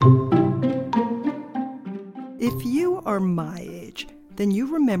you are my age, then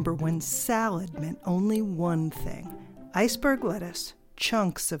you remember when salad meant only one thing: iceberg lettuce,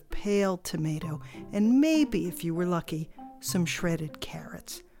 chunks of pale tomato, and maybe, if you were lucky, some shredded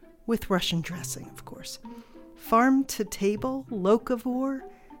carrots. With Russian dressing, of course. Farm to table, locavore,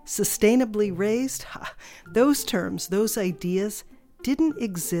 sustainably raised, those terms, those ideas didn't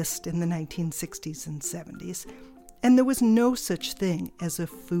exist in the 1960s and 70s, and there was no such thing as a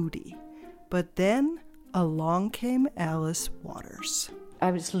foodie. But then along came Alice Waters.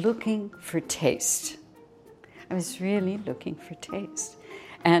 I was looking for taste. I was really looking for taste.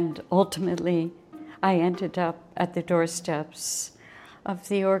 And ultimately, I ended up at the doorsteps of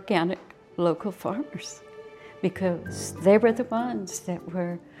the organic local farmers because they were the ones that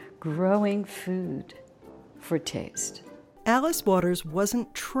were growing food for taste. Alice Waters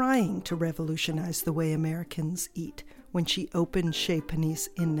wasn't trying to revolutionize the way Americans eat when she opened Chez Panisse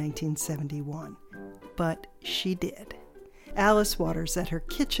in 1971, but she did. Alice Waters at her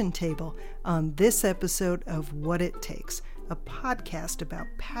kitchen table on this episode of What It Takes, a podcast about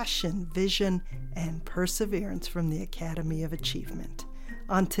passion, vision, and perseverance from the Academy of Achievement.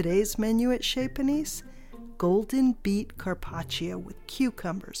 On today's menu at Chez Panisse, golden beet carpaccio with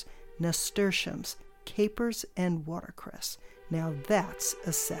cucumbers, nasturtiums, capers, and watercress. Now that's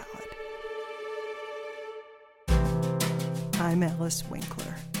a salad. I'm Alice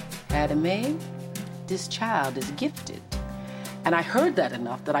Winkler. Adame, this child is gifted. And I heard that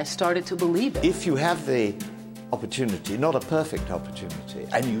enough that I started to believe it. If you have the opportunity, not a perfect opportunity,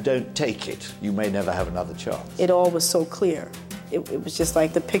 and you don't take it, you may never have another chance. It all was so clear. It was just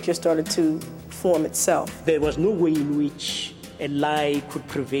like the picture started to form itself. There was no way in which a lie could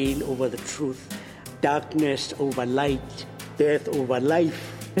prevail over the truth. Darkness over light, death over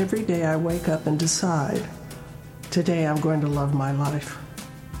life. Every day I wake up and decide, today I'm going to love my life.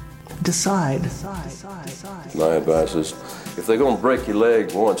 Decide. My advice is, if they're going to break your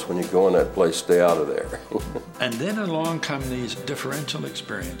leg once when you go in that place, stay out of there. And then along come these differential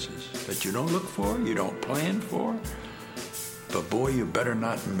experiences that you don't look for, you don't plan for, but boy, you better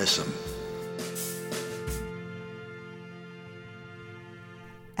not miss them.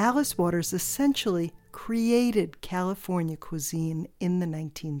 Alice Waters essentially created California cuisine in the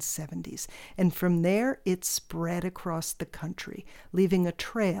 1970s, and from there it spread across the country, leaving a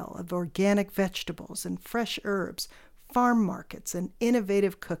trail of organic vegetables and fresh herbs, farm markets, and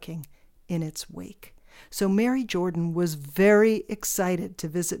innovative cooking in its wake. So Mary Jordan was very excited to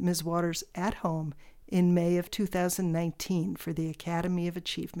visit Ms. Waters at home in May of 2019 for the Academy of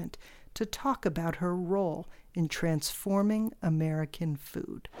Achievement to talk about her role in transforming American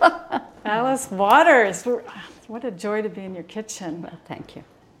food. Alice Waters, what a joy to be in your kitchen. Well, thank you.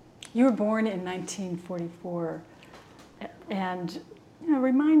 You were born in 1944, and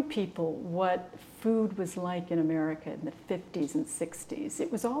remind people what food was like in America in the 50s and 60s.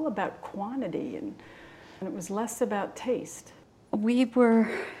 It was all about quantity, and it was less about taste. We were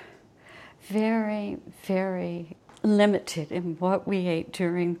very, very limited in what we ate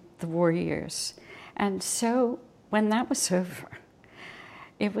during the war years. And so when that was over,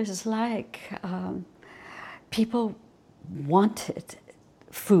 it was like people wanted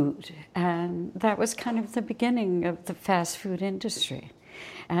food. And that was kind of the beginning of the fast food industry.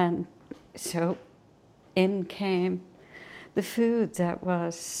 And so in came the food that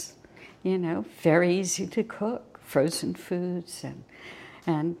was, very easy to cook, frozen foods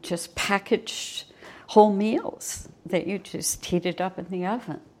and just packaged whole meals that you just heated up in the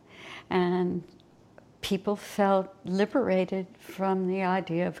oven. And people felt liberated from the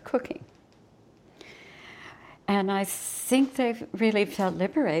idea of cooking. And I think they really felt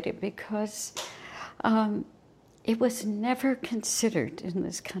liberated because it was never considered in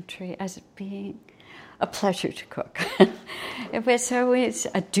this country as being a pleasure to cook. It was always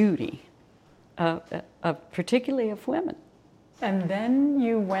a duty, particularly of women. And then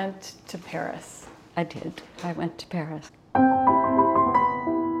you went to Paris. I did. I went to Paris.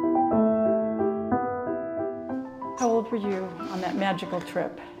 How old were you on that magical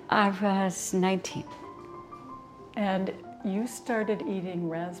trip? I was 19. And you started eating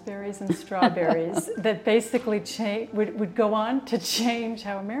raspberries and strawberries that basically would go on to change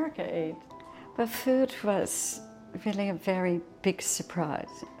how America ate. But food was really a very big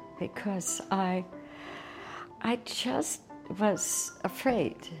surprise because I just was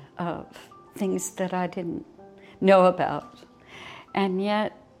afraid of things that I didn't know about. And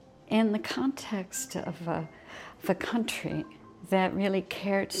yet, in the context of a country that really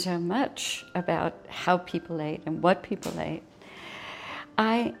cared so much about how people ate and what people ate,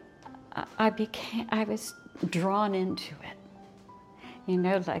 I was drawn into it.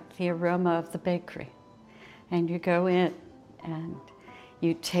 Like the aroma of the bakery And you go in and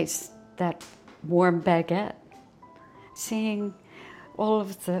you taste that warm baguette, seeing all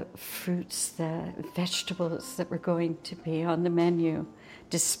of the fruits, the vegetables that were going to be on the menu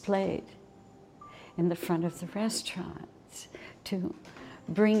displayed in the front of the restaurant to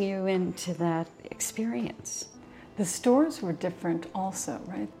bring you into that experience. The stores were different also,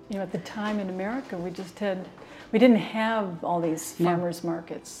 right? You know, at the time in America, we didn't have all these farmers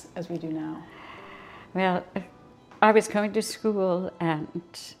markets as we do now. Well, I was going to school, and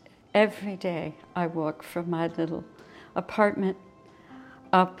every day I walked from my little apartment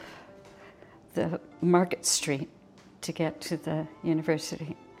up the Market Street to get to the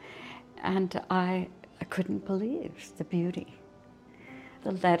university. And I couldn't believe the beauty,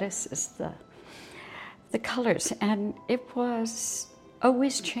 the lettuces, the colors. And it was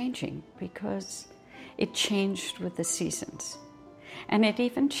always changing because it changed with the seasons. And it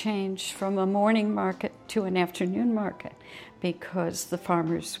even changed from a morning market to an afternoon market because the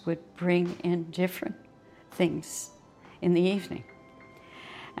farmers would bring in different things in the evening.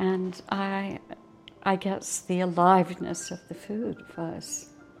 And I guess the aliveness of the food was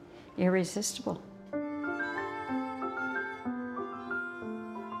irresistible.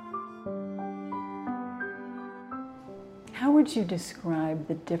 How would you describe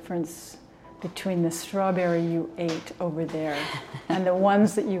the difference between the strawberry you ate over there and the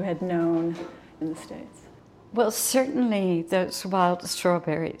ones that you had known in the States? Well, certainly those wild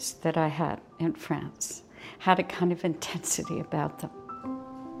strawberries that I had in France had a kind of intensity about them.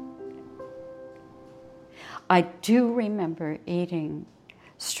 I do remember eating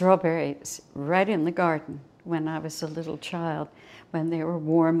strawberries right in the garden when I was a little child, when they were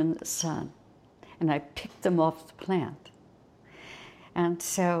warm in the sun, and I picked them off the plant. And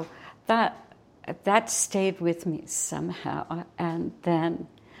so that stayed with me somehow. And then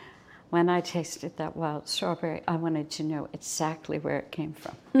when I tasted that wild strawberry, I wanted to know exactly where it came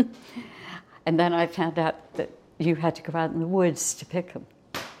from. And then I found out that you had to go out in the woods to pick them.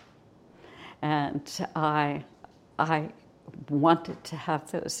 And I wanted to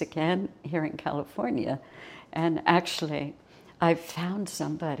have those again here in California. And actually, I found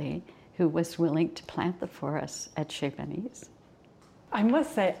somebody who was willing to plant them for us at Chez Panisse. I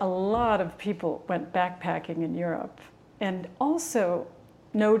must say, a lot of people went backpacking in Europe and also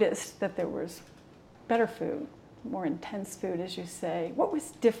noticed that there was better food, more intense food, as you say. What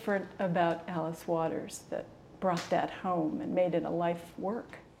was different about Alice Waters that brought that home and made it a life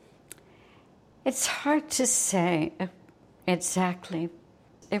work? It's hard to say exactly.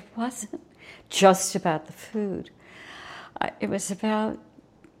 It wasn't just about the food. It was about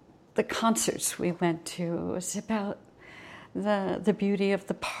the concerts we went to. It was about the beauty of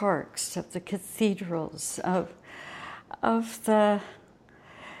the parks, of the cathedrals, of the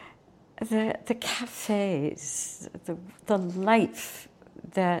cafes, the life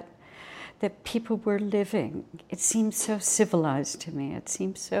that people were living. It seemed so civilized to me. It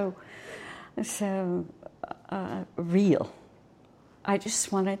seemed so real. I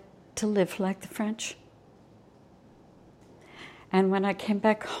just wanted to live like the French. And when I came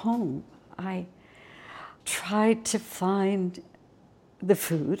back home, I tried to find the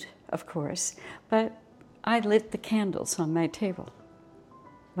food, of course, but I lit the candles on my table.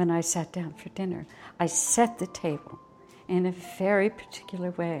 When I sat down for dinner, I set the table in a very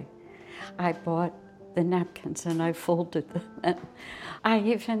particular way. I bought the napkins and I folded them. I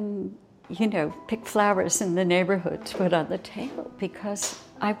even, picked flowers in the neighborhood to put on the table because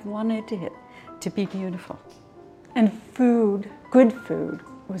I wanted it to be beautiful. And food, good food,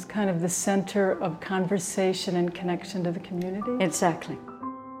 was kind of the center of conversation and connection to the community? Exactly.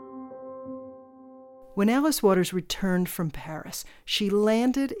 When Alice Waters returned from Paris, she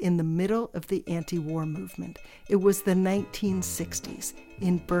landed in the middle of the anti-war movement. It was the 1960s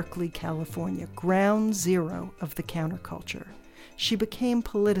in Berkeley, California, ground zero of the counterculture. She became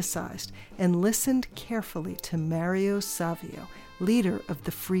politicized and listened carefully to Mario Savio, leader of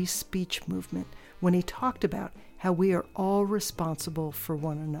the free speech movement, when he talked about how we are all responsible for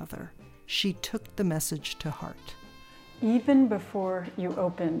one another. She took the message to heart. Even before you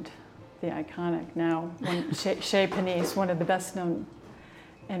opened the iconic now Chez Panisse, one of the best known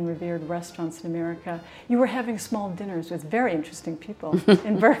and revered restaurants in America, you were having small dinners with very interesting people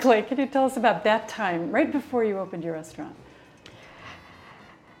in Berkeley. Can you tell us about that time, right before you opened your restaurant?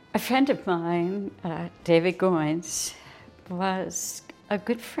 A friend of mine, David Goins, was a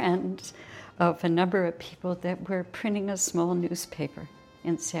good friend of a number of people that were printing a small newspaper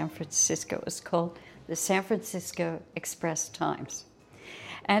in San Francisco. It was called the San Francisco Express-Times.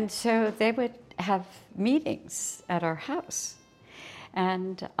 And so they would have meetings at our house.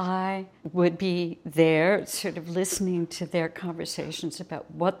 And I would be there sort of listening to their conversations about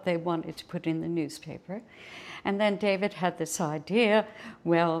what they wanted to put in the newspaper. And then David had this idea,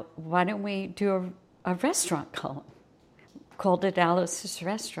 well, why don't we do a restaurant column? Called it Alice's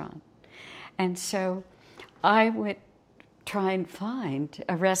Restaurant. And so I would try and find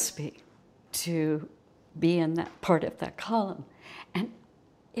a recipe to be in that part of that column. And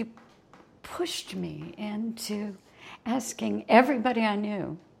it pushed me into asking everybody I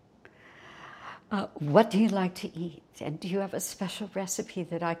knew, what do you like to eat? And do you have a special recipe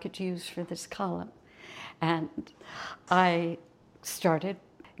that I could use for this column? And I started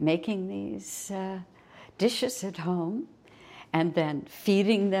making these dishes at home and then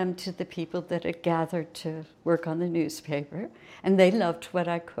feeding them to the people that had gathered to work on the newspaper. And they loved what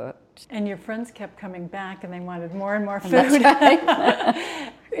I cooked. And your friends kept coming back and they wanted more and more food. That's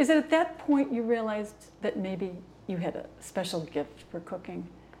right. Is it at that point you realized that maybe you had a special gift for cooking?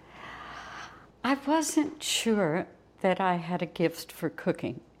 I wasn't sure that I had a gift for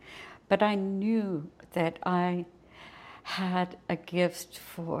cooking, but I knew that I had a gift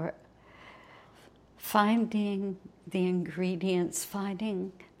for finding the ingredients,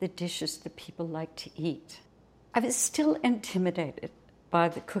 finding the dishes that people like to eat. I was still intimidated by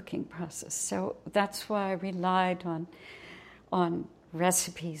the cooking process, so that's why I relied on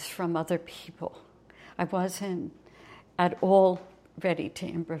recipes from other people. I wasn't at all ready to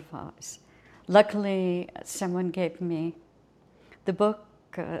improvise. Luckily, someone gave me the book,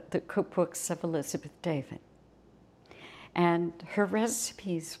 the cookbooks of Elizabeth David. And her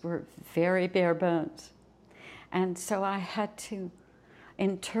recipes were very bare bones. And so I had to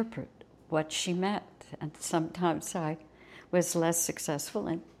interpret what she meant. And sometimes I was less successful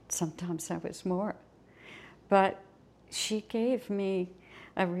and sometimes I was more. But she gave me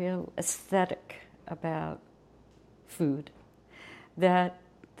a real aesthetic about food, that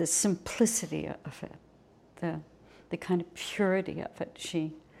the simplicity of it, the kind of purity of it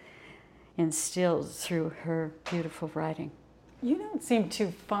she instilled through her beautiful writing. You don't seem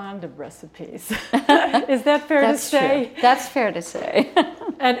too fond of recipes. Is that fair to say? True. That's fair to say.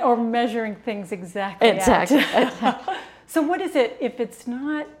 Or measuring things exactly. So what is it, if it's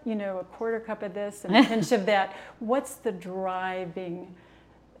not, a quarter cup of this and a pinch of that, what's the driving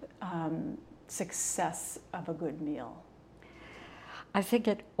success of a good meal? I think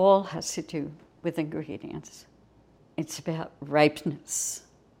it all has to do with ingredients. It's about ripeness.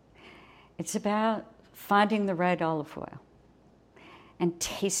 It's about finding the right olive oil and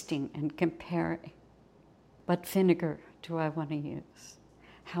tasting and comparing. What vinegar do I want to use?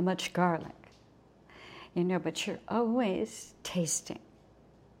 How much garlic? But you're always tasting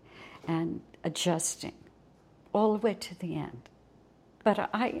and adjusting all the way to the end. But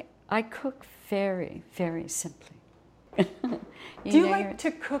I cook very, very simply. Do you like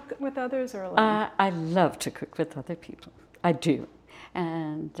to cook with others or alone? I love to cook with other people. I do.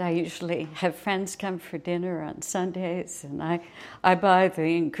 And I usually have friends come for dinner on Sundays, and I buy the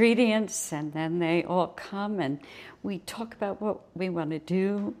ingredients, and then they all come, and we talk about what we want to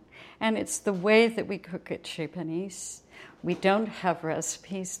do. And it's the way that we cook at Chez Panisse. We don't have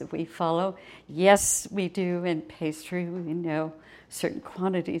recipes that we follow. Yes, we do in pastry. We know certain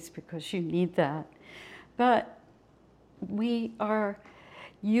quantities because you need that. But we are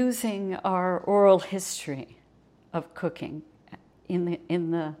using our oral history of cooking in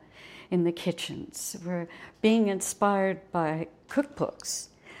the kitchens. We're being inspired by cookbooks,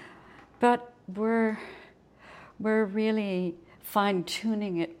 but we're really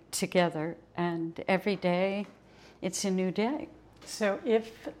fine-tuning it together, and every day it's a new day. So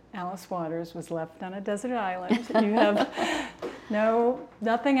if Alice Waters was left on a desert island, you have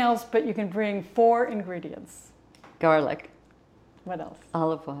nothing else, but you can bring 4 ingredients. Garlic. What else?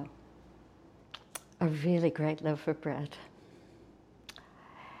 Olive oil. A really great loaf of bread.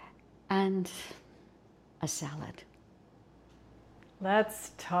 And a salad.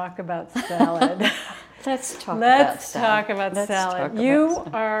 Let's talk about salad. Let's talk about salad. You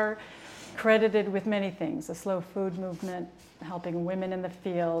are credited with many things: the slow food movement, helping women in the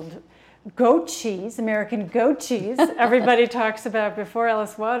field, goat cheese, American goat cheese. Everybody talks about before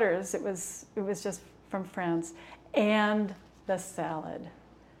Alice Waters. It was just from France, and the salad.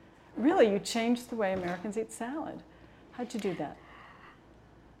 Really, you changed the way Americans eat salad. How'd you do that?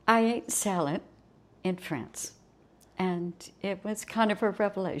 I ate salad in France, and it was kind of a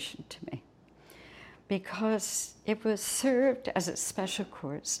revelation to me because it was served as a special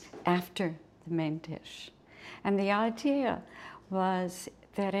course after the main dish. And the idea was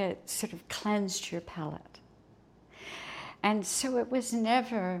that it sort of cleansed your palate. And so it was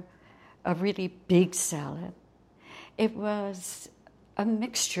never a really big salad. It was a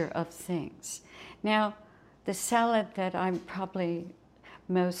mixture of things. Now, the salad that I'm probably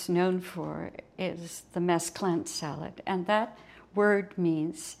most known for is the mesclun salad, and that word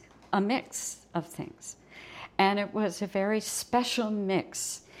means a mix of things. And it was a very special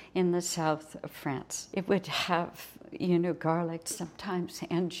mix in the south of France. It would have, garlic, sometimes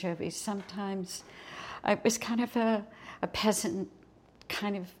anchovies, sometimes it was kind of a peasant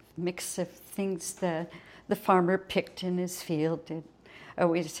kind of mix of things that the farmer picked in his field. It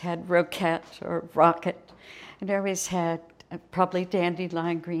always had roquette or rocket. It always had probably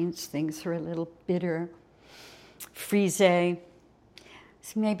dandelion greens, things were a little bitter, frisée,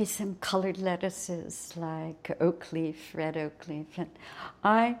 maybe some colored lettuces like oak leaf, red oak leaf. And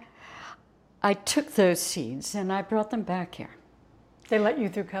I took those seeds and I brought them back here. They let you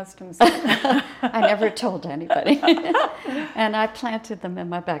through customs. I never told anybody. And I planted them in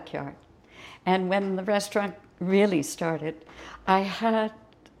my backyard. And when the restaurant really started, I had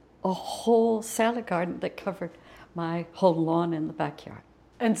a whole salad garden that covered my whole lawn in the backyard.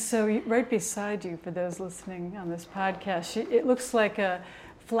 And so right beside you, for those listening on this podcast, it looks like a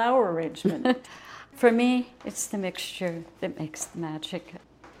flower arrangement. For me, it's the mixture that makes the magic.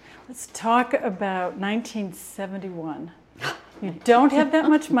 Let's talk about 1971. You don't have that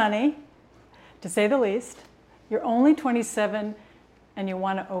much money, to say the least. You're only 27, and you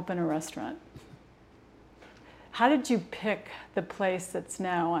want to open a restaurant. How did you pick the place that's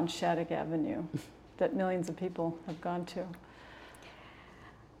now on Shattuck Avenue that millions of people have gone to?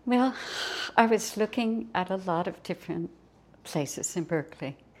 Well, I was looking at a lot of different places in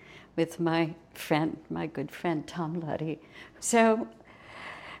Berkeley with my good friend, Tom Luddy. So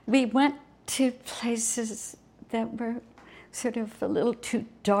we went to places that were sort of a little too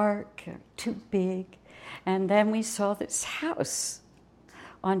dark, or too big. And then we saw this house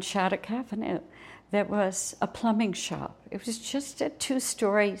on Shattuck Avenue that was a plumbing shop. It was just a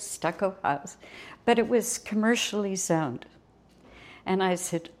 2-story stucco house, but it was commercially zoned. And I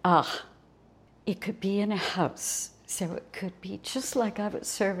said, it could be in a house, so it could be just like I was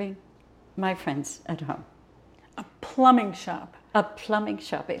serving my friends at home. A plumbing shop? A plumbing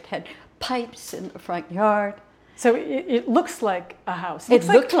shop. It had pipes in the front yard. So it looks like a house. It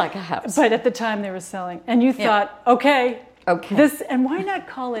looked like a house. But at the time they were selling. And you thought, okay. And why not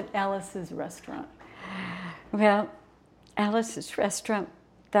call it Alice's Restaurant? Well, Alice's Restaurant,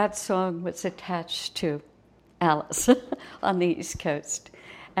 that song was attached to Alice on the East Coast.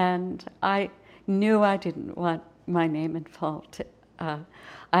 And I knew I didn't want my name involved.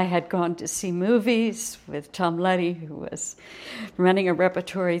 I had gone to see movies with Tom Luddy, who was running a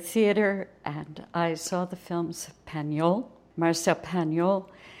repertory theater, and I saw the films of Pagnol, Marcel Pagnol,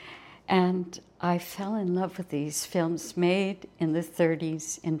 and I fell in love with these films made in the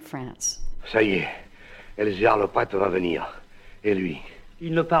 30s in France. Ça y est, Elzéar le prêtre va venir. Et lui?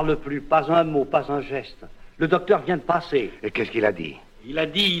 Il ne parle plus, pas un mot, pas un geste. Le docteur vient de passer. Et qu'est-ce qu'il a dit? Il a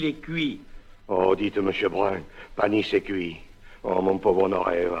dit il est cuit. Oh, dites, Monsieur Brun, Panis est cuit. Oh, mon pauvre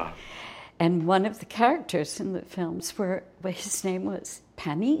Honoré. And one of the characters in the films, his name was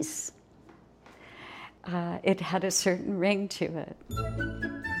Panis. It had a certain ring to it.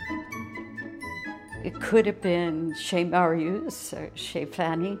 It could have been Chez Marius or Chez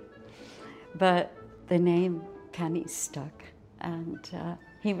Fanny, but the name Panis stuck. And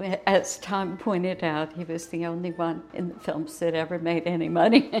as Tom pointed out, he was the only one in the films that ever made any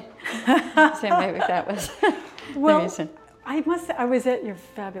money. So maybe that was the reason. I must say, I was at your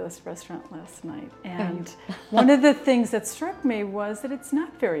fabulous restaurant last night, and one of the things that struck me was that it's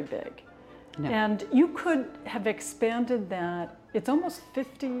not very big. No. And you could have expanded that. It's almost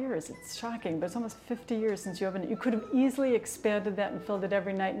 50 years. It's shocking, but it's almost 50 years since you opened it. You could have easily expanded that and filled it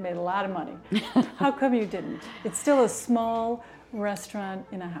every night and made a lot of money. How come you didn't? It's still a small restaurant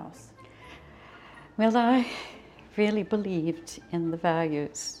in a house. Well, I really believed in the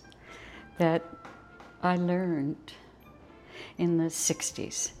values that I learned in the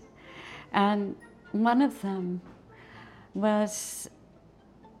 60s. And one of them was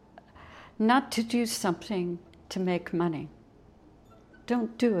not to do something to make money.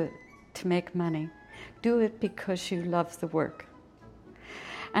 Don't do it to make money. Do it because you love the work.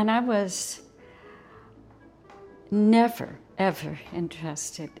 And I was never, ever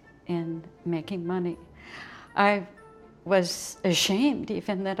interested in making money. I was ashamed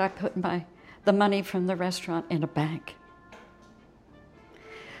even that I put the money from the restaurant in a bank.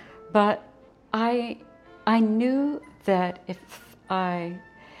 But I knew that if I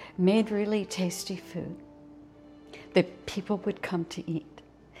made really tasty food, that people would come to eat,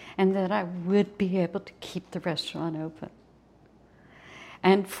 and that I would be able to keep the restaurant open.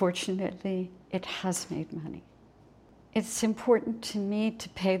 And fortunately, it has made money. It's important to me to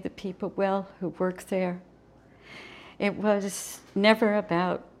pay the people well who work there. It was never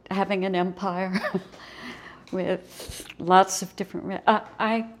about having an empire with lots of different...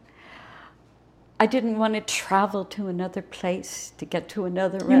 I didn't want to travel to another place to get to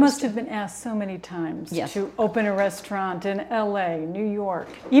another restaurant. You must have been asked so many times to open a restaurant in LA, New York,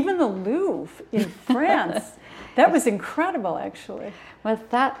 even the Louvre in France. That was incredible, actually. Well,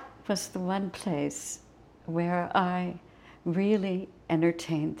 that was the one place where I really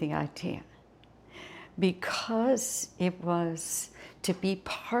entertained the idea, because it was to be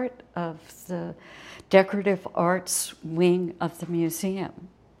part of the decorative arts wing of the museum.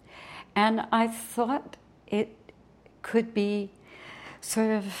 And I thought it could be sort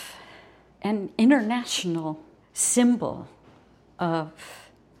of an international symbol of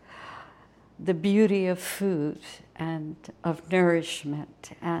the beauty of food and of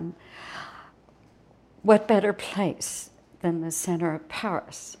nourishment. And what better place than the center of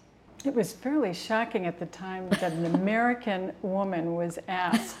Paris? It was fairly shocking at the time that an American woman was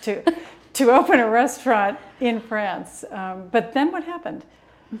asked to open a restaurant in France. But then what happened?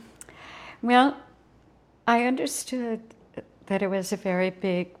 Well, I understood that it was a very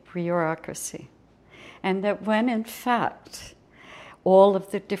big bureaucracy, and that when, in fact, all of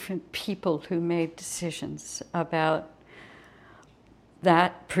the different people who made decisions about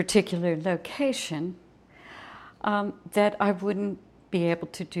that particular location, that I wouldn't be able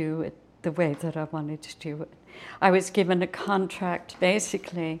to do it the way that I wanted to do it. I was given a contract,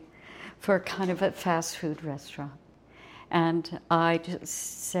 basically, for kind of a fast food restaurant. And I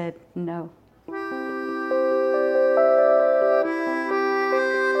just said no.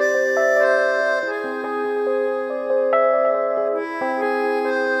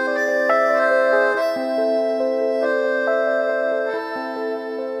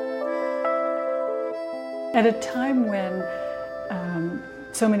 At a time when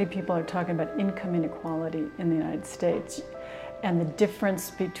so many people are talking about income inequality in the United States and the difference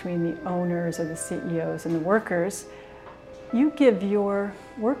between the owners or the CEOs and the workers, you give your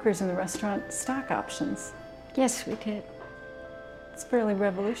workers in the restaurant stock options. Yes, we did. It's fairly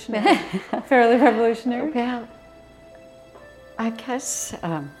revolutionary. Fairly revolutionary? Well, I guess,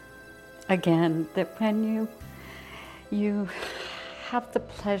 again, that when you have the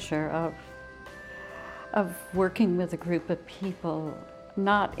pleasure of working with a group of people,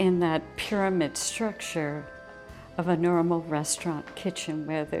 not in that pyramid structure of a normal restaurant kitchen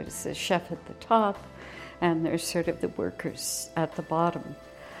where there's a chef at the top and there's sort of the workers at the bottom.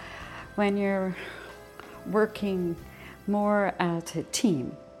 When you're working more as a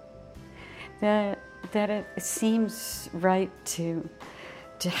team, that it seems right to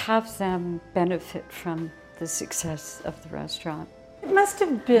have them benefit from the success of the restaurant. It must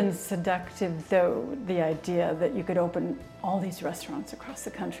have been seductive, though, the idea that you could open all these restaurants across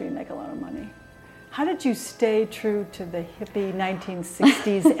the country and make a lot of money. How did you stay true to the hippie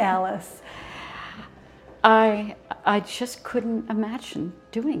 1960s Alice? I just couldn't imagine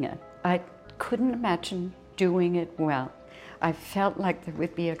doing it. I couldn't imagine doing it well. I felt like there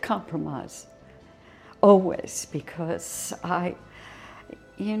would be a compromise, always, because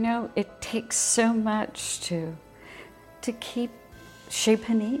it takes so much to keep Chez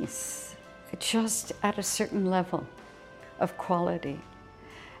Panisse just at a certain level of quality.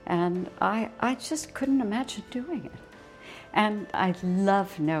 And I just couldn't imagine doing it. And I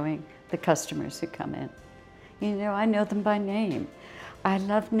love knowing the customers who come in. I know them by name. I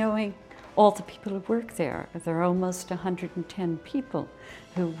love knowing all the people who work there. There are almost 110 people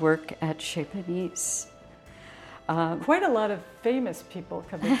who work at Chez Panisse. Quite a lot of famous people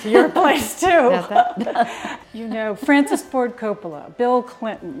come into your place, too. Francis Ford Coppola, Bill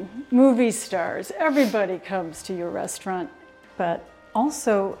Clinton, movie stars, everybody comes to your restaurant. But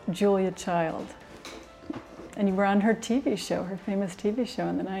also Julia Child. And you were on her TV show, her famous TV show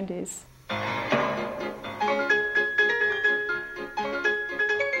in the 90s.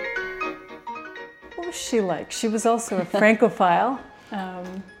 What was she like? She was also a Francophile.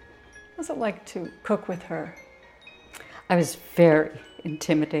 What was it like to cook with her? I was very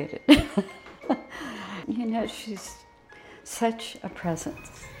intimidated. She's such a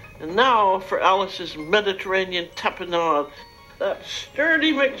presence. And now for Alice's Mediterranean tapenade, that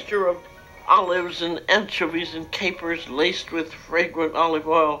sturdy mixture of olives and anchovies and capers laced with fragrant olive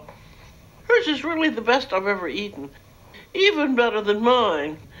oil. Hers is really the best I've ever eaten, even better than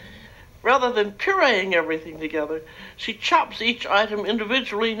mine. Rather than pureeing everything together, she chops each item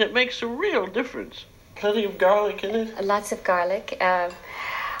individually, and it makes a real difference. Plenty of garlic in it? Lots of garlic.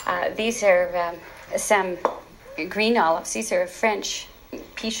 These are some green olives. These are French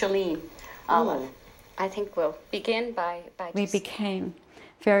Picholine olive. I think we'll begin by We became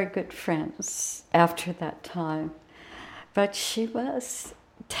very good friends after that time. But she was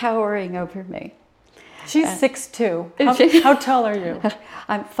towering over me. She's 6'2". How tall are you?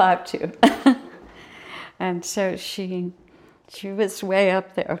 I'm 5'2". And so she was way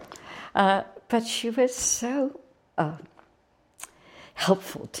up there. But she was so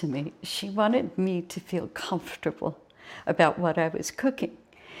helpful to me. She wanted me to feel comfortable about what I was cooking.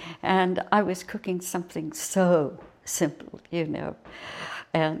 And I was cooking something so simple, you know.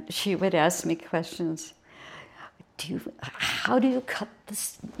 And she would ask me questions. How do you cut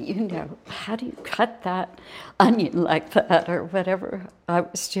this, you know, how do you cut that onion like that, or whatever I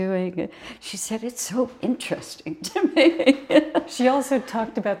was doing? She said, it's so interesting to me. She also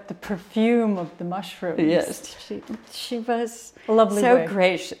talked about the perfume of the mushrooms. Yes, she was a lovely so way.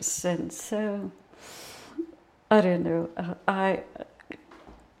 Gracious and so, I don't know, I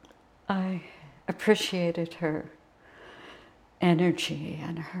appreciated her energy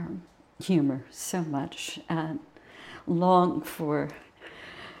and her humor so much, and long for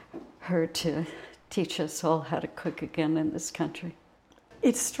her to teach us all how to cook again in this country.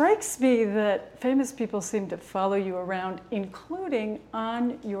 It strikes me that famous people seem to follow you around, including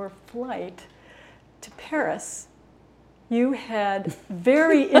on your flight to Paris. You had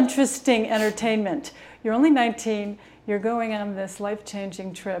very interesting entertainment. You're only 19, you're going on this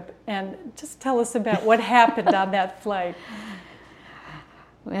life-changing trip, and just tell us about what happened on that flight.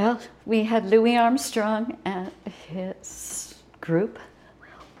 Well, we had Louis Armstrong and his group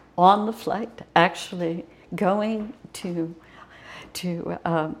on the flight, actually going to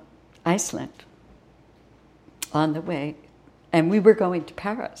Iceland on the way. And we were going to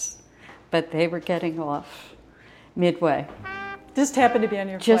Paris, but they were getting off midway. Just happened to be on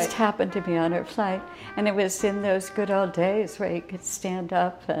your flight. Just happened to be on our flight. And it was in those good old days where you could stand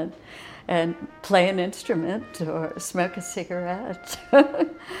up and play an instrument or smoke a cigarette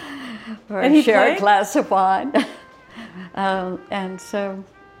or share a glass of wine. And so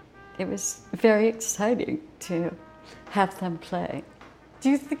it was very exciting to have them play. Do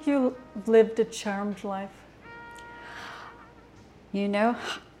you think you lived a charmed life? You know,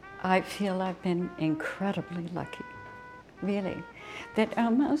 I feel I've been incredibly lucky, really. That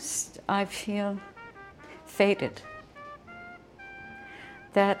almost I feel fated.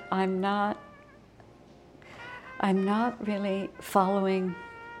 That I'm not really following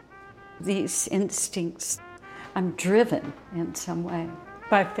these instincts. I'm driven in some way.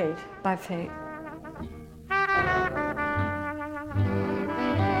 By fate. By fate.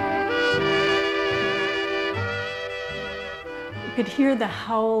 You could hear the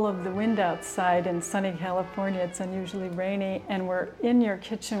howl of the wind outside in sunny California. It's unusually rainy, and we're in your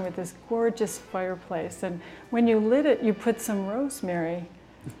kitchen with this gorgeous fireplace. And when you lit it, you put some rosemary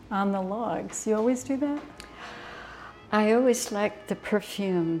on the logs. You always do that? I always like the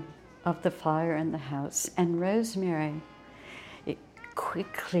perfume of the fire in the house. And rosemary, it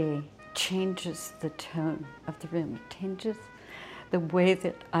quickly changes the tone of the room. It changes the way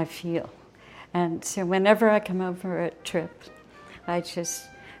that I feel. And so whenever I come over a trip, I just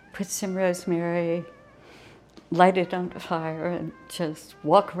put some rosemary, light it on the fire, and just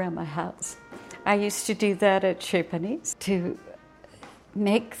walk around my house. I used to do that at Chez Panisse to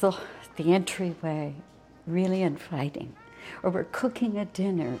make the entryway really inviting. Or we're cooking a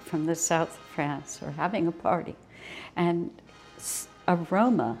dinner from the south of France or having a party. And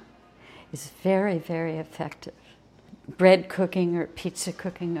aroma is very, very effective. Bread cooking or pizza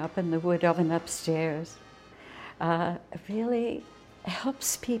cooking up in the wood oven upstairs really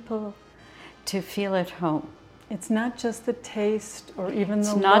helps people to feel at home. It's not just the taste or even the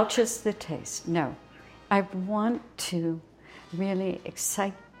look? It's not just the taste, no. I want to really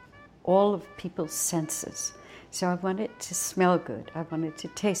excite all of people's senses. So I want it to smell good. I want it to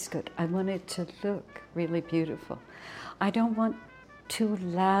taste good. I want it to look really beautiful. I don't want too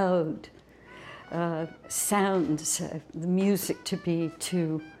loud sounds, the music to be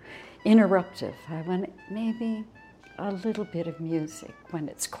too interruptive. I want maybe a little bit of music when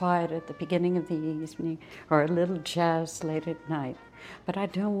it's quiet at the beginning of the evening, or a little jazz late at night. But I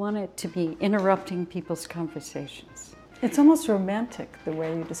don't want it to be interrupting people's conversations. It's almost romantic, the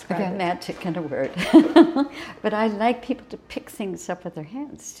way you describe it. Romantic in a word. But I like people to pick things up with their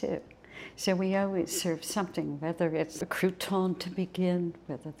hands, too. So we always serve something, whether it's a crouton to begin,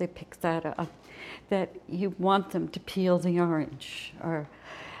 whether they pick that up, that you want them to peel the orange. Or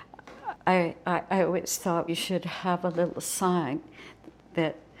I always thought you should have a little sign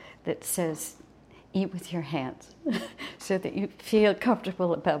that says, eat with your hands, so that you feel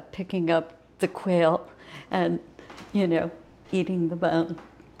comfortable about picking up the quail and, you know, eating the bone,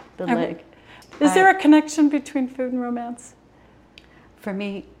 the leg. Is there a connection between food and romance? For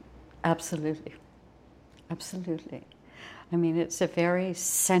me, absolutely. Absolutely. I mean, it's a very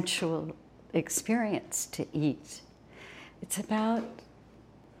sensual experience to eat. It's about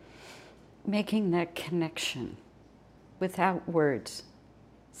making that connection without words.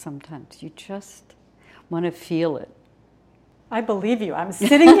 Sometimes you just want to feel it. I believe you. I'm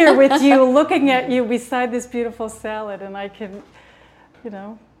sitting here with you, looking at you beside this beautiful salad, and I can,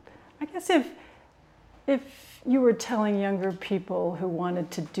 I guess if you were telling younger people who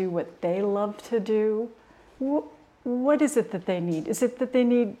wanted to do what they love to do, what is it that they need? Is it that they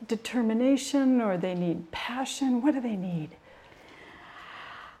need determination or they need passion? What do they need?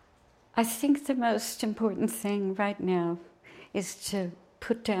 I think the most important thing right now is to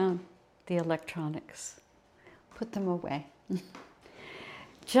put down the electronics. Put them away.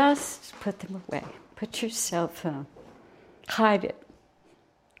 Just put them away. Put your cell phone. Hide it.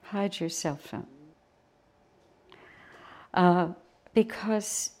 Hide your cell phone.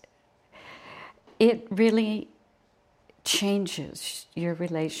 Because it really changes your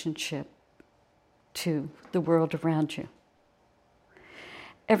relationship to the world around you.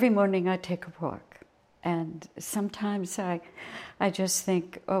 Every morning I take a walk, and sometimes I just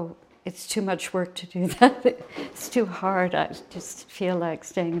think, oh, it's too much work to do that. It's too hard. I just feel like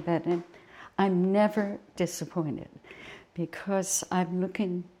staying in bed. And I'm never disappointed because I'm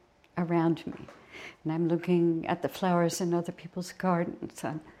looking around me, and I'm looking at the flowers in other people's gardens.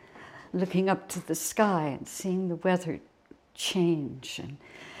 I'm looking up to the sky and seeing the weather change.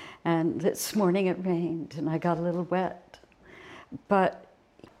 And this morning it rained, and I got a little wet. But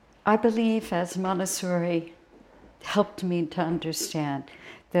I believe, as Montessori helped me to understand,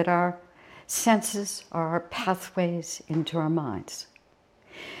 that our senses are our pathways into our minds.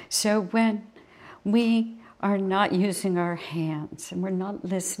 So when we are not using our hands and we're not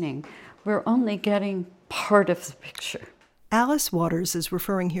listening, we're only getting part of the picture. Alice Waters is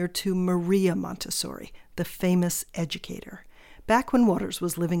referring here to Maria Montessori, the famous educator. Back when Waters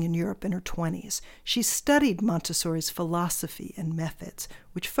was living in Europe in her 20s, she studied Montessori's philosophy and methods,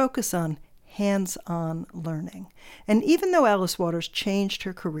 which focus on hands-on learning. And even though Alice Waters changed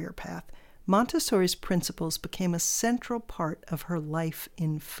her career path, Montessori's principles became a central part of her life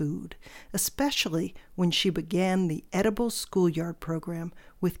in food, especially when she began the Edible Schoolyard program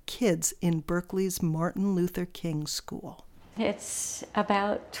with kids in Berkeley's Martin Luther King School. It's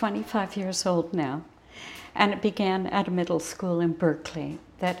about 25 years old now, and it began at a middle school in Berkeley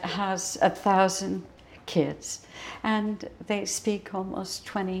that has 1,000 kids, and they speak almost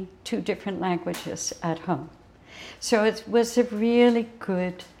 22 different languages at home. So it was a really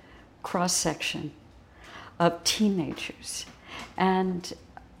good cross-section of teenagers, and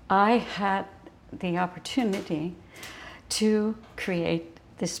I had the opportunity to create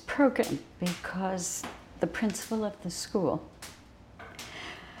this program because the principal of the school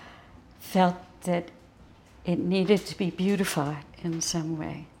felt that it needed to be beautified in some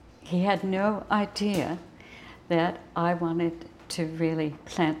way. He had no idea that I wanted to really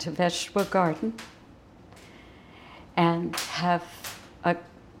plant a vegetable garden and have a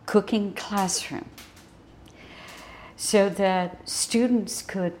cooking classroom so that students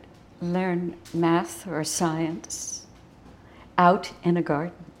could learn math or science out in a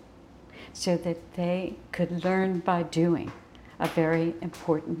garden, so that they could learn by doing, a very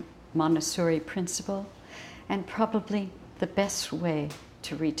important Montessori principle, and probably the best way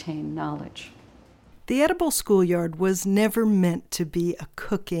to retain knowledge. The Edible Schoolyard was never meant to be a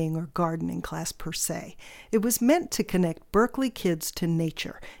cooking or gardening class per se. It was meant to connect Berkeley kids to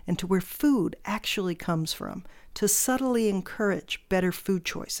nature and to where food actually comes from, to subtly encourage better food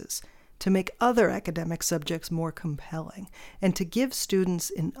choices, to make other academic subjects more compelling, and to give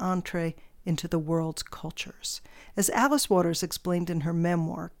students an entree into the world's cultures. As Alice Waters explained in her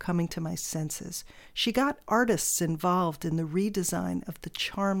memoir, Coming to My Senses, she got artists involved in the redesign of the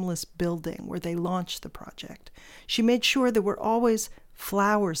charmless building where they launched the project. She made sure there were always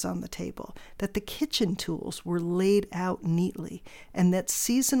flowers on the table, that the kitchen tools were laid out neatly, and that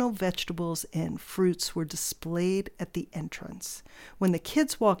seasonal vegetables and fruits were displayed at the entrance. When the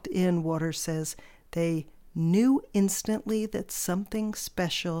kids walked in, Waters says, they knew instantly that something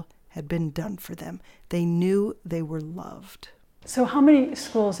special had been done for them. They knew they were loved. So how many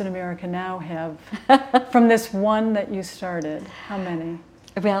schools in America now have, from this one that you started, how many?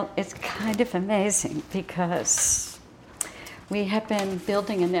 Well, it's kind of amazing because we have been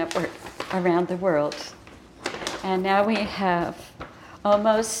building a network around the world, and now we have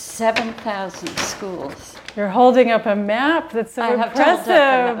almost 7,000 schools. You're holding up a map. That's so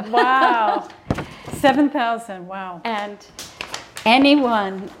impressive. Wow. 7,000, wow. And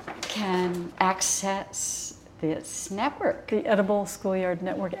anyone can access this network. The Edible Schoolyard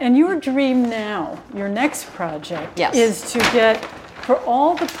Network. And your dream now, your next project, Yes. is to get, for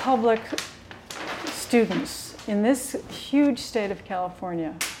all the public students in this huge state of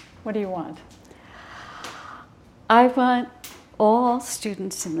California, what do you want? I want all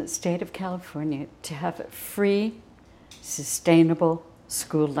students in the state of California to have a free, sustainable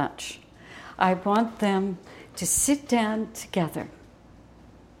school lunch. I want them to sit down together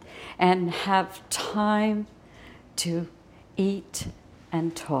and have time to eat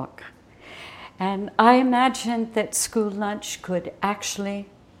and talk. And I imagined that school lunch could actually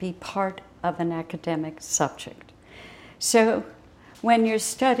be part of an academic subject. So when you're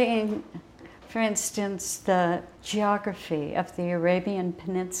studying, for instance, the geography of the Arabian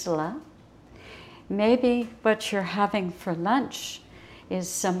Peninsula, maybe what you're having for lunch is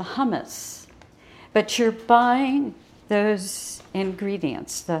some hummus, but you're buying those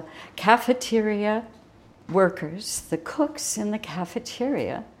ingredients. The cafeteria workers, the cooks in the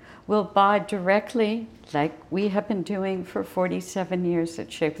cafeteria, will buy directly, like we have been doing for 47 years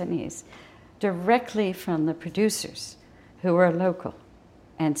at Chez Panisse, directly from the producers who are local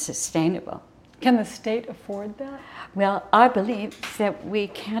and sustainable. Can the state afford that? Well, I believe that we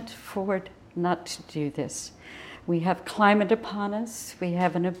can't afford not to do this. We have climate upon us, we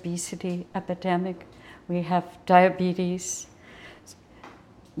have an obesity epidemic, we have diabetes.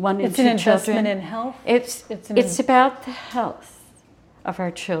 It's an investment in health? It's about the health of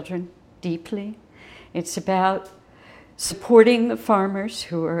our children deeply. It's about supporting the farmers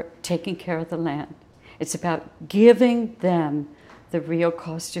who are taking care of the land. It's about giving them the real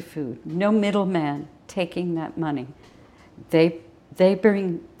cost of food. No middleman taking that money. They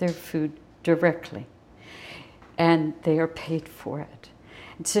bring their food directly, and they are paid for it.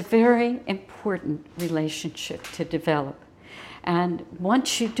 It's a very important relationship to develop. And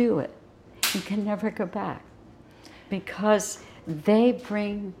once you do it, you can never go back, because they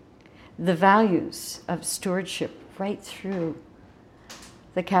bring the values of stewardship right through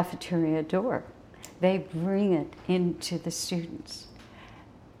the cafeteria door. They bring it into the students.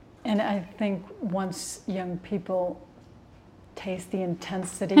 And I think once young people taste the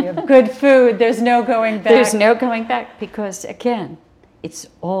intensity of good food, there's no going back. There's no going back, because, again, it's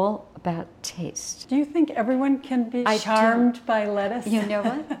all about taste. Do you think everyone can be charmed by lettuce? You know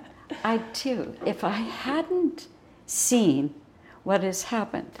what? I do. If I hadn't seen what has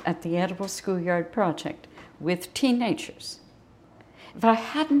happened at the Edible Schoolyard Project with teenagers, if I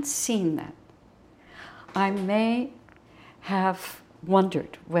hadn't seen that, I may have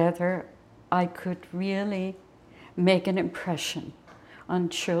wondered whether I could really make an impression on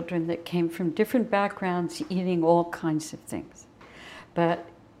children that came from different backgrounds, eating all kinds of things. But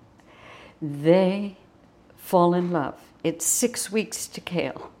they fall in love. It's 6 weeks to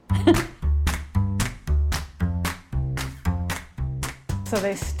kale. So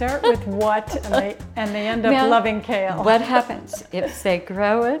they start with what, and they end up loving kale. What happens if they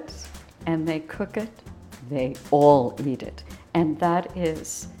grow it and they cook it? They all eat it. And that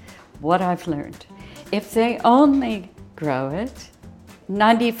is what I've learned. If they only grow it,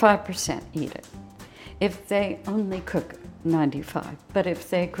 95% eat it. If they only cook it, 95. But if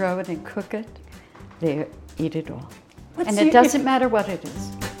they grow it and cook it, they eat it all. And it doesn't matter what it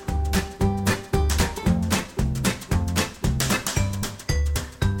is.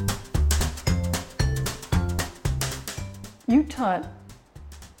 You taught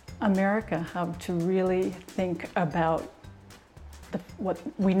America how to really think about what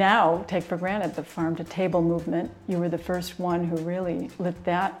we now take for granted, the farm-to-table movement. You were the first one who really lit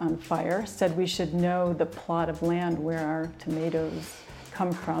that on fire, said we should know the plot of land where our tomatoes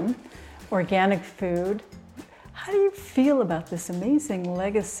come from, organic food. How do you feel about this amazing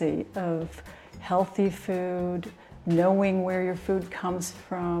legacy of healthy food, knowing where your food comes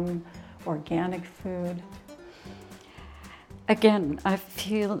from, organic food? Again, I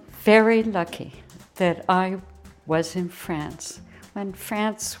feel very lucky that I was in France when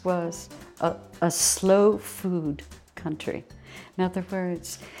France was a slow food country. In other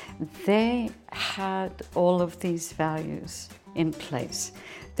words, they had all of these values in place.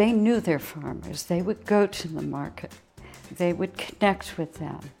 They knew their farmers. They would go to the market. They would connect with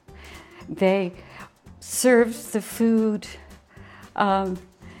them. They served the food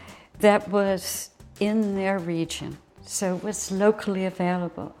that was in their region, so it was locally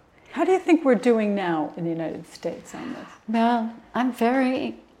available. How do you think we're doing now in the United States on this? Well, I'm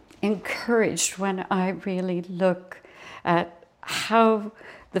very encouraged when I really look at how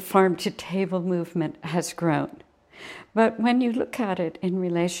the farm-to-table movement has grown. But when you look at it in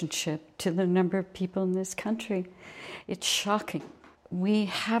relationship to the number of people in this country, it's shocking we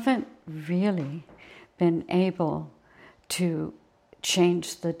haven't really been able to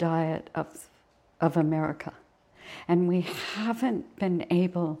change the diet of America. And we haven't been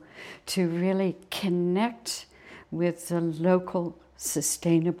able to really connect with the local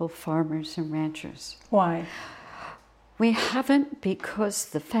sustainable farmers and ranchers. Why? We haven't, because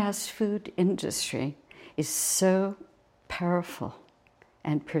the fast food industry is so powerful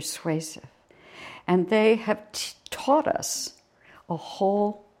and persuasive. And they have taught us a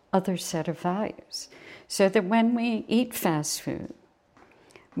whole other set of values. So that when we eat fast food,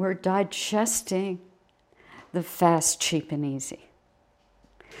 we're digesting the fast, cheap, and easy.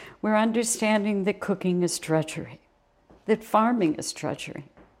 We're understanding that cooking is drudgery, that farming is drudgery.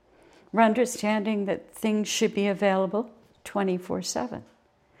 We're understanding that things should be available 24/7,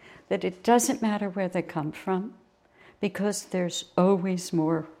 that it doesn't matter where they come from, because there's always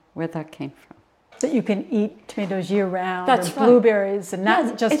more where that came from. That you can eat tomatoes year-round, That's or right. blueberries, and not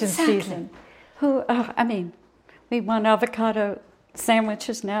Yeah, just exactly. in season. We want avocado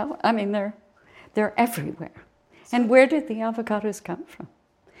sandwiches now. I mean, they're everywhere. And where did the avocados come from?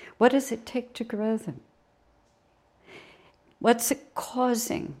 What does it take to grow them? What's it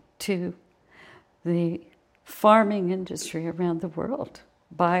causing to the farming industry around the world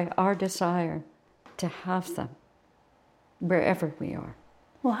by our desire to have them wherever we are?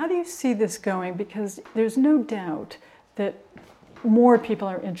 Well, how do you see this going? Because there's no doubt that more people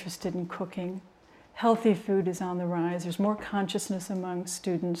are interested in cooking. Healthy food is on the rise. There's more consciousness among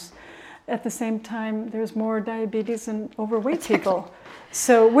students. At the same time, there's more diabetes and overweight people.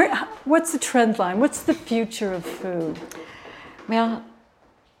 So what's the trend line? What's the future of food? Well,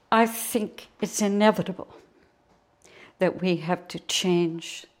 I think it's inevitable that we have to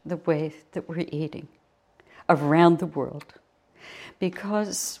change the way that we're eating around the world,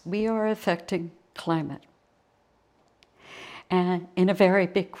 because we are affecting climate. And in a very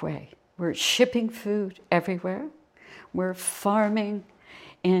big way. We're shipping food everywhere. We're farming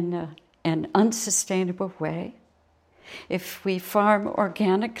in an unsustainable way. If we farm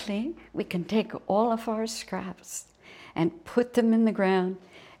organically, we can take all of our scraps and put them in the ground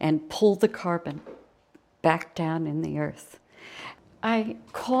and pull the carbon back down in the earth. I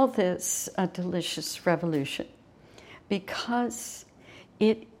call this a delicious revolution because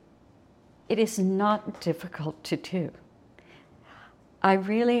it is not difficult to do.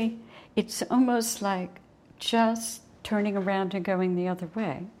 It's almost like just turning around and going the other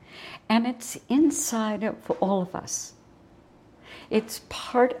way. And it's inside of all of us. It's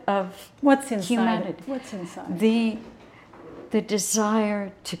part of What's inside? humanity. What's inside? The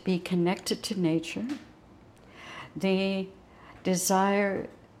desire to be connected to nature, the desire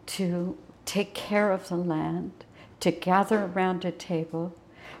to take care of the land, to gather around a table,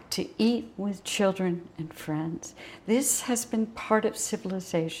 to eat with children and friends. This has been part of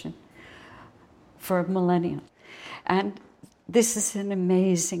civilization for millennia. And this is an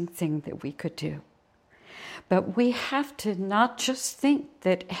amazing thing that we could do. But we have to not just think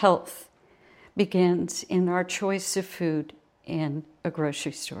that health begins in our choice of food in a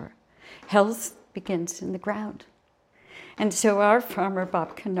grocery store. Health begins in the ground. And so our farmer,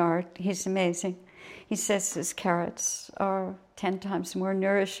 Bob Kennard, he's amazing. He says his carrots are 10 times more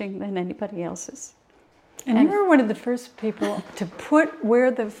nourishing than anybody else's. And you were one of the first people to put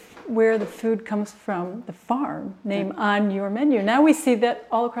where the food comes from, the farm name, on your menu. Now we see that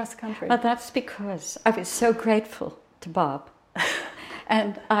all across the country. Well, that's because I was so grateful to Bob.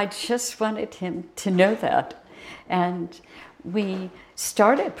 And I just wanted him to know that. And we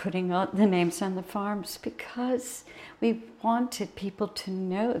started putting the names on the farms because we wanted people to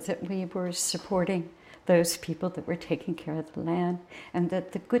know that we were supporting those people that were taking care of the land, and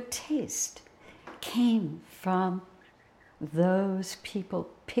that the good taste came from those people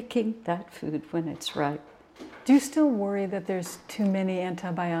picking that food when it's ripe. Do you still worry that there's too many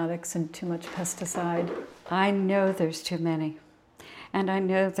antibiotics and too much pesticide? I know there's too many. And I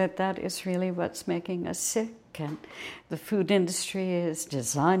know that that is really what's making us sick. And the food industry is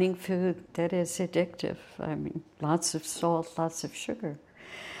designing food that is addictive. I mean, lots of salt, lots of sugar.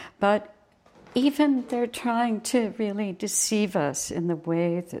 But even they're trying to really deceive us in the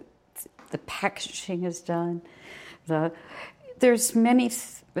way that the packaging is done. There's many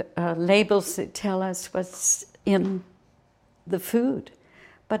labels that tell us what's in the food,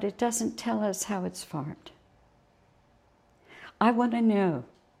 but it doesn't tell us how it's farmed. I want to know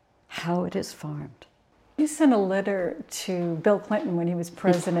how it is farmed. You sent a letter to Bill Clinton when he was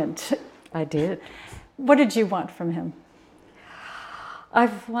president. I did. What did you want from him?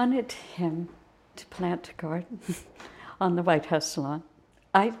 I've wanted him to plant a garden on the White House lawn.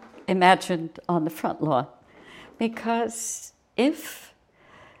 I imagined on the front lawn, because if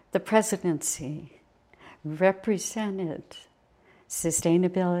the presidency represented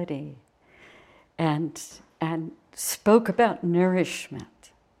sustainability and spoke about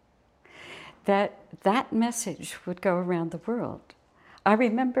nourishment, that message would go around the world. I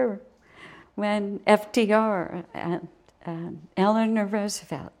remember when FDR and Eleanor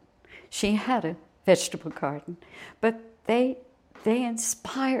Roosevelt, she had a vegetable garden, but they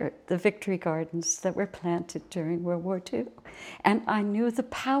inspired the Victory Gardens that were planted during World War II. And I knew the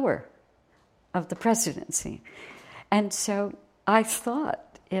power of the presidency. And so I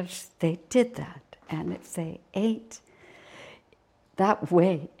thought if they did that, and if they ate that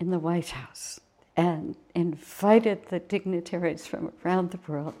way in the White House and invited the dignitaries from around the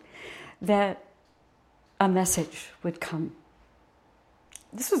world, that a message would come.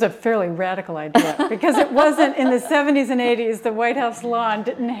 This was a fairly radical idea because it wasn't in the 70s and 80s, the White House lawn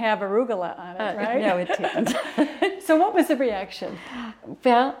didn't have arugula on it, right? No, it didn't. So what was the reaction?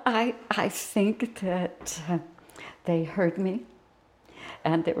 Well, I think that they heard me,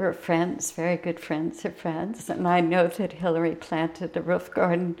 and they were friends, very good friends of friends, and I know that Hillary planted a roof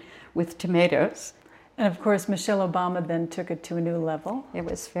garden with tomatoes. And of course, Michelle Obama then took it to a new level. It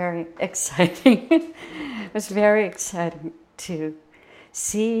was very exciting. It was very exciting to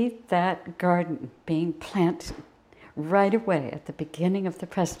see that garden being planted right away at the beginning of the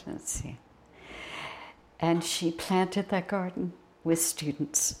presidency. And she planted that garden with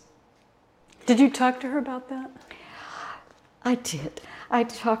students. Did you talk to her about that? I did. I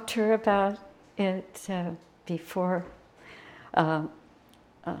talked to her about it before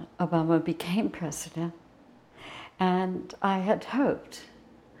Obama became president. And I had hoped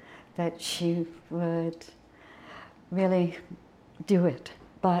that she would really do it.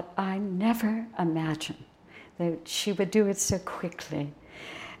 But I never imagined that she would do it so quickly.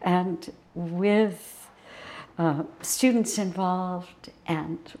 And with students involved,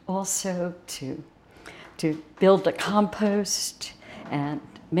 and also to build a compost and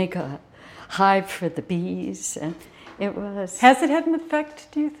make a hive for the bees. And it was... Has it had an effect,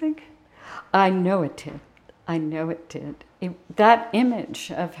 do you think? I know it did. I know it did. That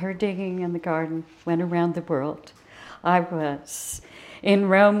image of her digging in the garden went around the world. I was in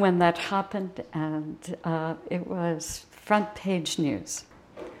Rome when that happened, and it was front page news.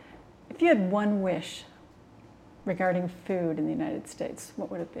 If you had one wish regarding food in the United States, what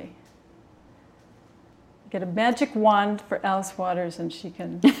would it be? Get a magic wand for Alice Waters and she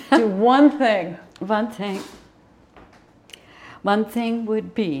can do one thing. One thing. One thing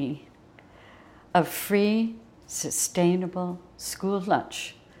would be a free, sustainable school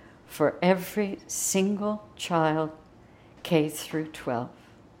lunch for every single child K through 12.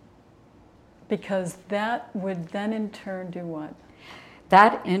 Because that would then in turn do what?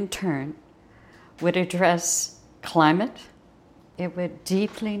 That in turn would address climate. It would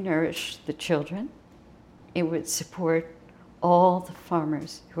deeply nourish the children. It would support all the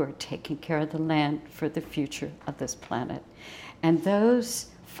farmers who are taking care of the land for the future of this planet. And those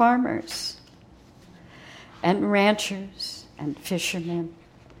farmers and ranchers and fishermen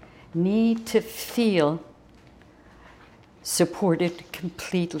need to feel supported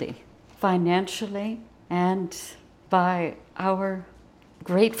completely, financially, and by our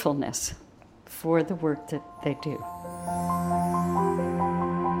gratefulness for the work that they do.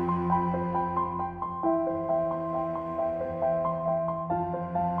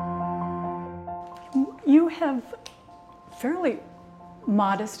 You have a fairly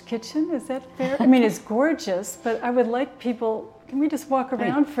modest kitchen, is that fair? I mean, it's gorgeous, but I would like people, can we just walk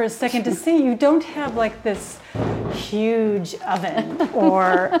around for a second to see? You don't have like this huge oven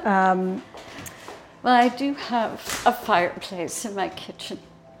or... Well, I do have a fireplace in my kitchen,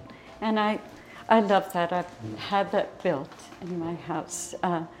 and I love that. I've had that built in my house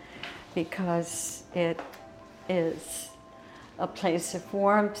because it is a place of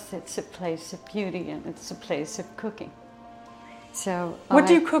warmth, it's a place of beauty, and it's a place of cooking. So what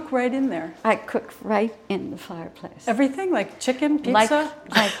do you cook right in there? I cook right in the fireplace. Everything, like chicken, pizza?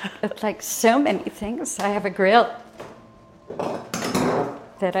 Like so many things. I have a grill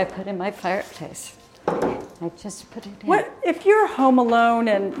that I put in my fireplace. I just put it in. What if you're home alone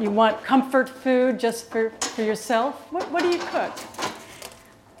and you want comfort food just for yourself? What do you cook?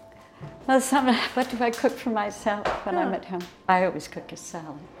 Well, what do I cook for myself when I'm at home? I always cook a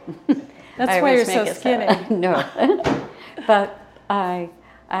salad. That's why you're so skinny. No, but I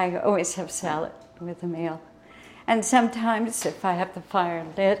always have salad with a meal. And sometimes if I have the fire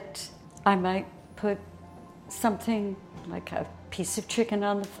lit, I might put something like a piece of chicken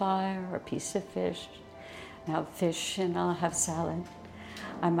on the fire or a piece of fish. I'll have fish and I'll have salad.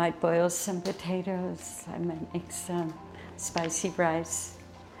 I might boil some potatoes. I might make some spicy rice.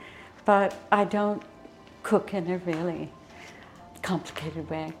 But I don't cook in a really complicated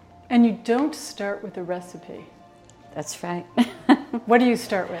way. And you don't start with a recipe. That's right. What do you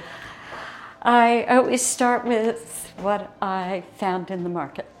start with? I always start with what I found in the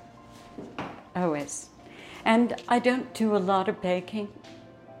market. Always. And I don't do a lot of baking.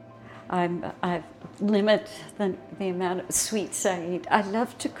 I limit the amount of sweets I eat. I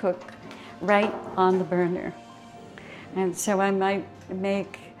love to cook right on the burner. And so I might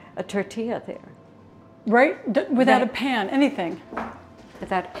make a tortilla there. Right? Without a pan, anything?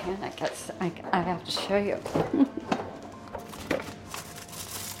 Without a pan, I guess. I have to show you.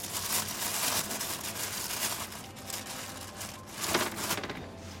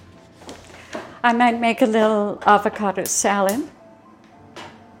 I might make a little avocado salad,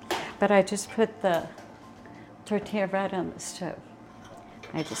 but I just put the tortilla right on the stove.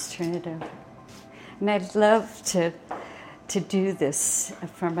 I just turn it over. And I'd love to do this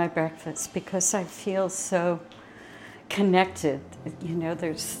for my breakfast because I feel so connected. You know,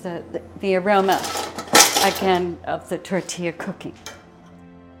 there's the aroma, again, of the tortilla cooking.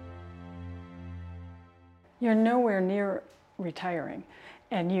 You're nowhere near retiring,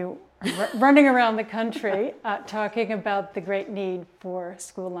 and you are running around the country talking about the great need for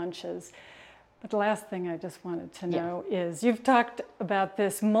school lunches. But the last thing I just wanted to know is you've talked about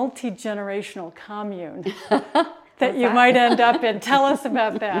this multi-generational commune that you might end up in. Tell us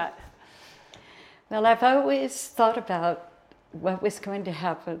about that. Well, I've always thought about what was going to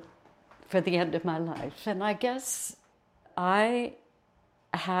happen for the end of my life. And I guess I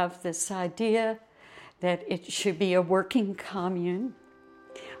have this idea that it should be a working commune,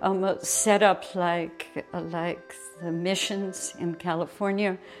 almost set up like the missions in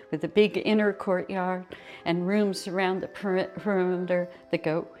California, with a big inner courtyard and rooms around the perimeter that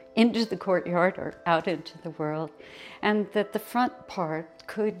go into the courtyard or out into the world, and that the front part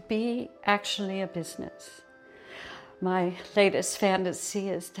could be actually a business. My latest fantasy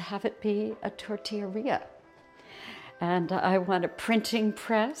is to have it be a tortilleria. And I want a printing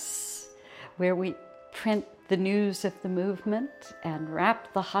press where we print the news of the movement and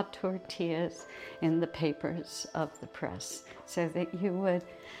wrap the hot tortillas in the papers of the press so that you would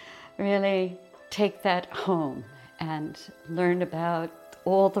really take that home and learn about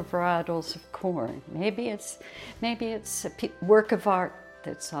all the varietals of corn. Maybe it's a work of art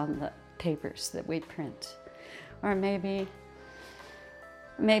that's on the papers that we print. Or maybe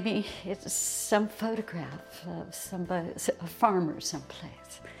it's some photograph of somebody, a farmer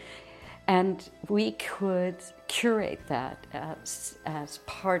someplace. And we could curate that as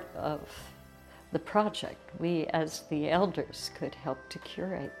part of the project. We, as the elders, could help to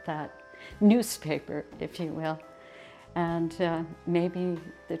curate that newspaper, if you will. And maybe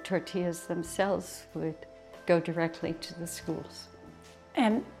the tortillas themselves would go directly to the schools.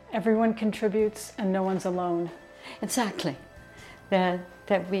 And everyone contributes and no one's alone. Exactly.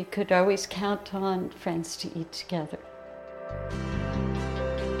 That we could always count on friends to eat together.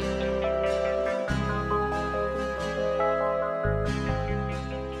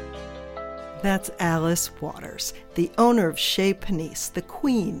 That's Alice Waters, the owner of Chez Panisse, the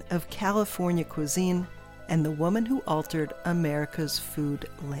queen of California cuisine, and the woman who altered America's food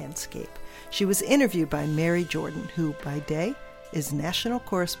landscape. She was interviewed by Mary Jordan, who by day is national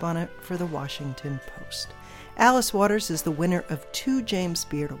correspondent for the Washington Post. Alice Waters is the winner of 2 James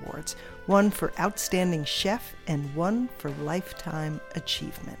Beard Awards, one for Outstanding Chef and one for Lifetime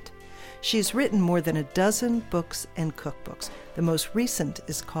Achievement. She's written more than a dozen books and cookbooks. The most recent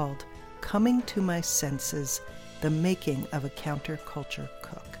is called Coming to My Senses, The Making of a Counterculture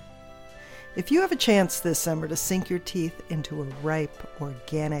Cook. If you have a chance this summer to sink your teeth into a ripe,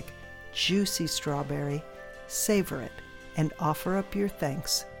 organic, juicy strawberry, savor it and offer up your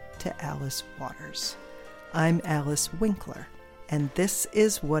thanks to Alice Waters. I'm Alice Winkler, and this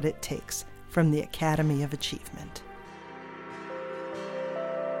is What It Takes from the Academy of Achievement.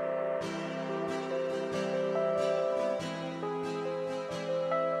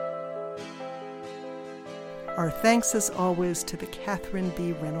 Our thanks, as always, to the Catherine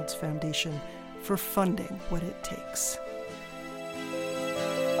B. Reynolds Foundation for funding What It Takes.